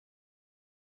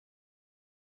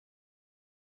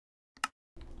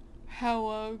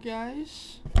Hello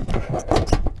guys.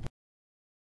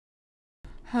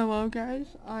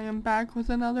 I am back with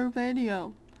another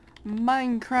video.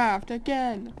 Minecraft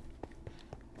again.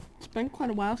 It's been quite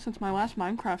a while since my last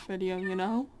Minecraft video, you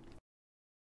know?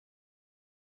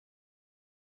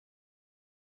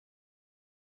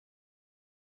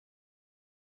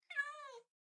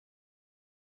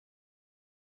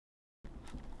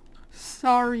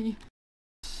 Sorry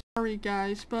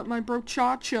guys, but my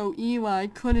brochacho Eli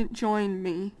couldn't join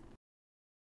me.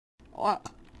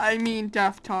 I mean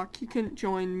Death Talk, he couldn't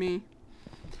join me.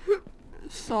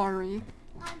 Sorry.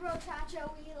 I'm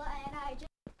brochacho Eli and I just...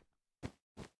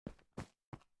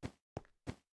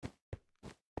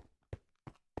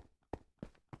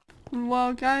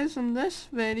 Well guys, in this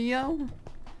video,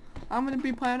 I'm gonna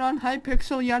be playing on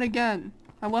Hypixel yet again.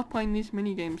 I love playing these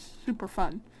mini games, super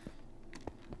fun.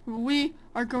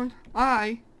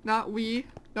 Not we,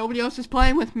 nobody else is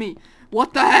playing with me.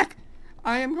 What the heck?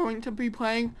 I am going to be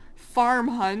playing Farm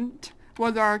Hunt,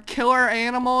 where there are killer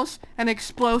animals and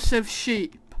explosive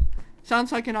sheep.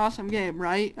 Sounds like an awesome game,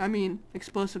 right? I mean,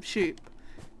 explosive sheep.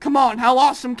 Come on, how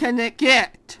awesome can it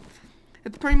get?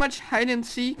 It's pretty much hide and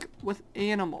seek with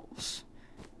animals.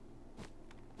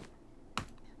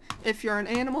 If you're an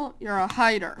animal, you're a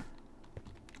hider.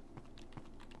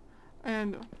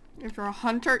 And if you're a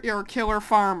hunter, you're a killer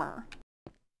farmer.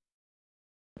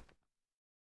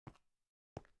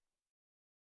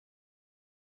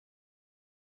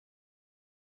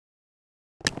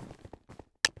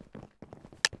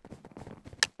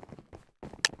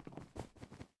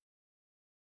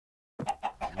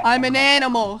 I'm an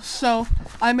animal, so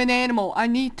I'm an animal. I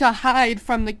need to hide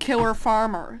from the killer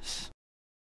farmers.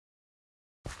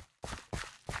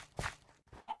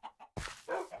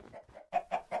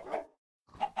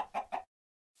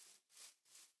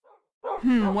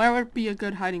 Where would be a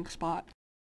good hiding spot?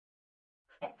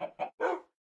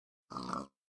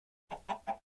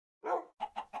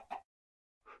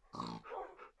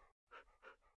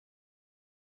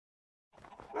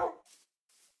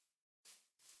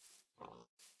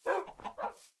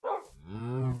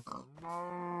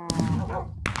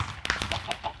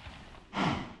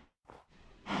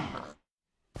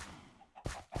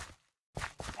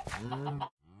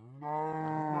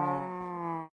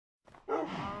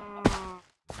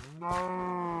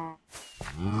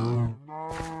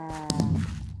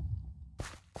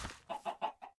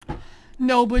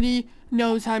 Nobody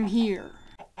knows I'm here.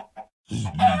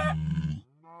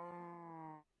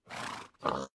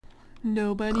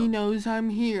 Nobody knows I'm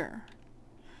here.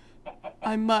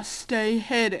 I must stay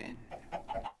hidden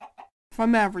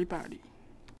from everybody.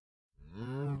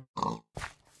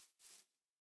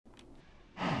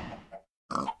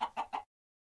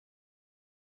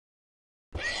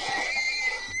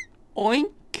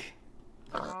 Oink.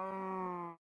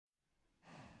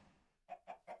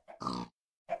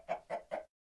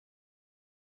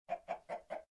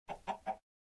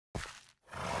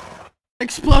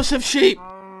 Explosive sheep.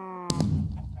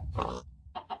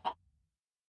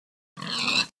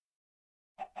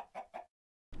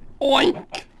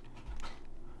 Oink.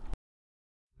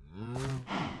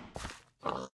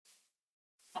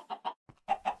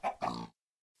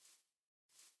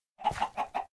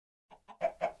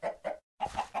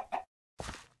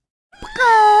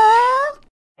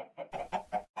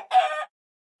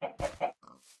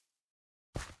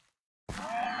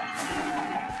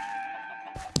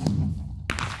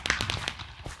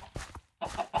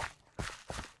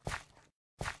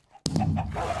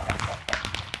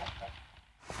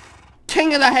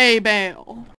 King of the hay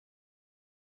bale.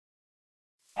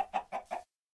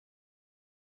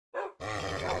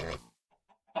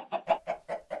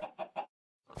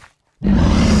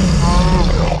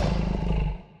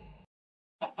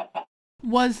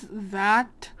 Was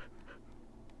that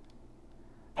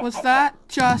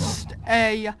just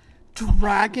a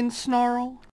dragon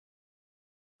snarl?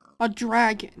 A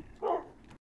dragon.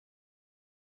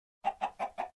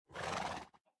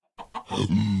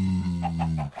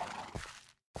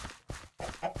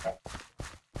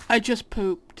 I just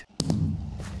pooped.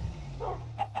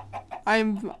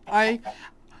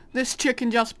 This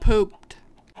chicken just pooped.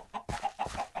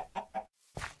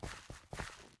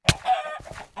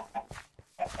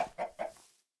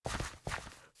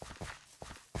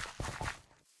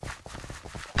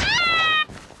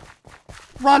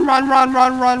 Run, run, run,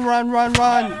 run, run, run, run,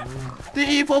 run. The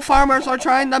evil farmers are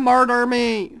trying to murder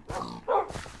me.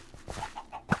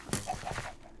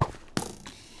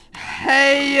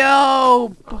 Hey,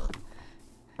 yo!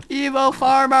 Evil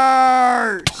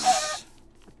farmers!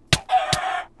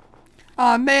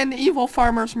 Aw man, the evil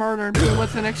farmers murdered me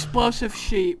with an explosive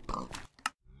sheep.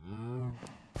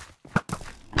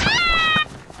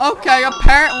 Okay,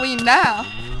 apparently now.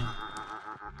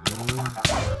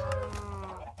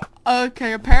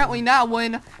 Okay, apparently now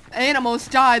when animals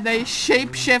die, they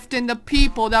shapeshift into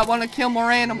people that want to kill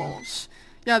more animals.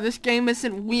 Yeah, this game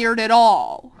isn't weird at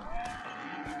all.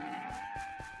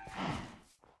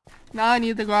 Now I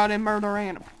need to go out and murder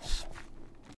animals.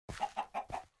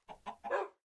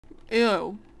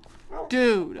 Ew.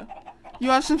 Dude,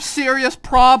 you have some serious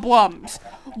problems.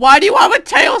 Why do you have a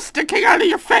tail sticking out of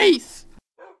your face?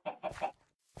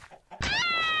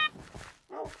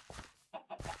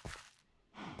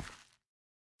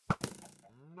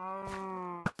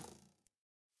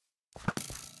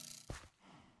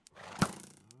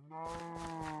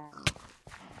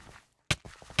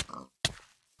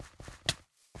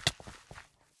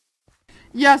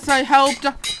 Yes, I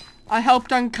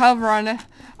helped uncover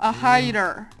a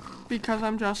hider because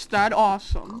I'm just that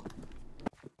awesome.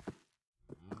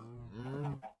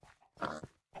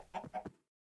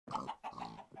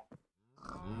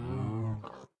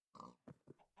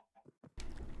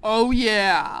 Oh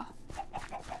yeah.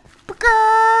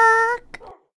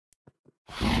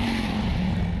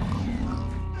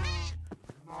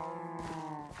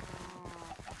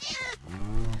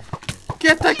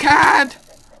 Get the cat!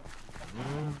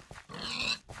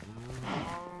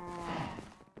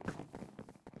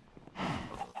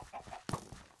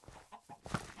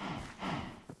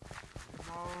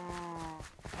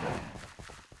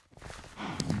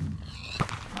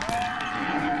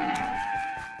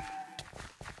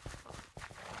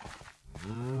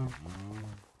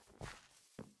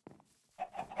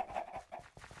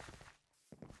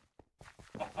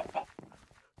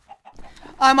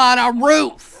 I'm on a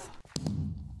roof!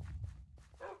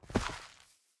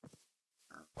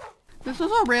 This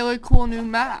is a really cool new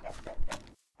map.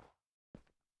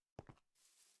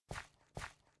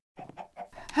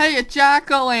 Hey, a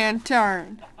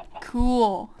jack-o'-lantern.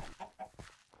 Cool.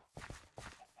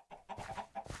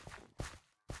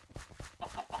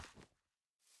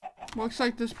 Looks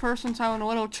like this person's having a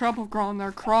little trouble growing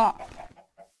their crop.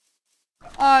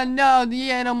 Oh no, the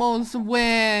animals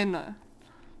win.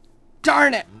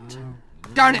 Darn it!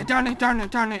 Darn it, darn it, darn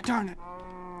it, darn it, darn it.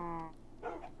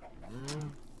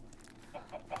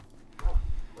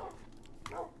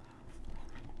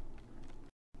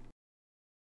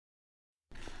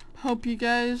 Hope you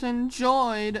guys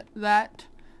enjoyed that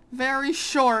very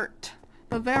short,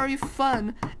 but very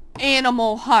fun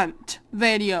animal hunt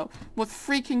video with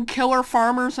freaking killer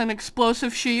farmers and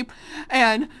explosive sheep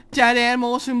and dead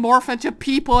animals who morph into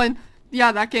people, and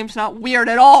yeah, that game's not weird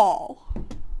at all.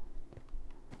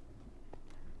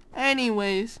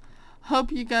 Anyways,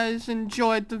 hope you guys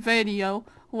enjoyed the video.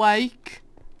 Like,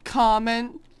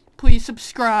 comment, please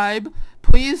subscribe,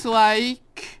 please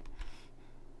like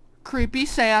Creepy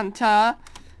Santa.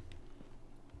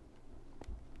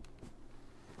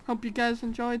 Hope you guys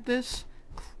enjoyed this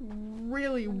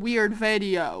really weird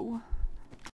video.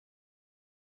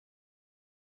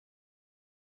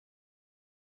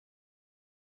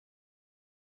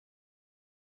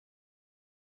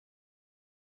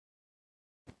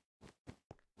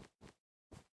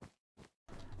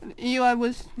 And Eli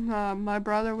was, my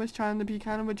brother was trying to be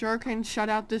kind of a jerk and shut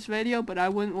out this video, but I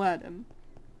wouldn't let him.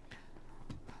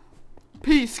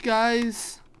 Peace,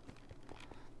 guys.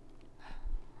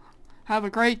 Have a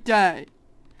great day.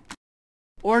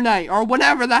 Or night, or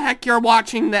whenever the heck you're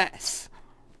watching this.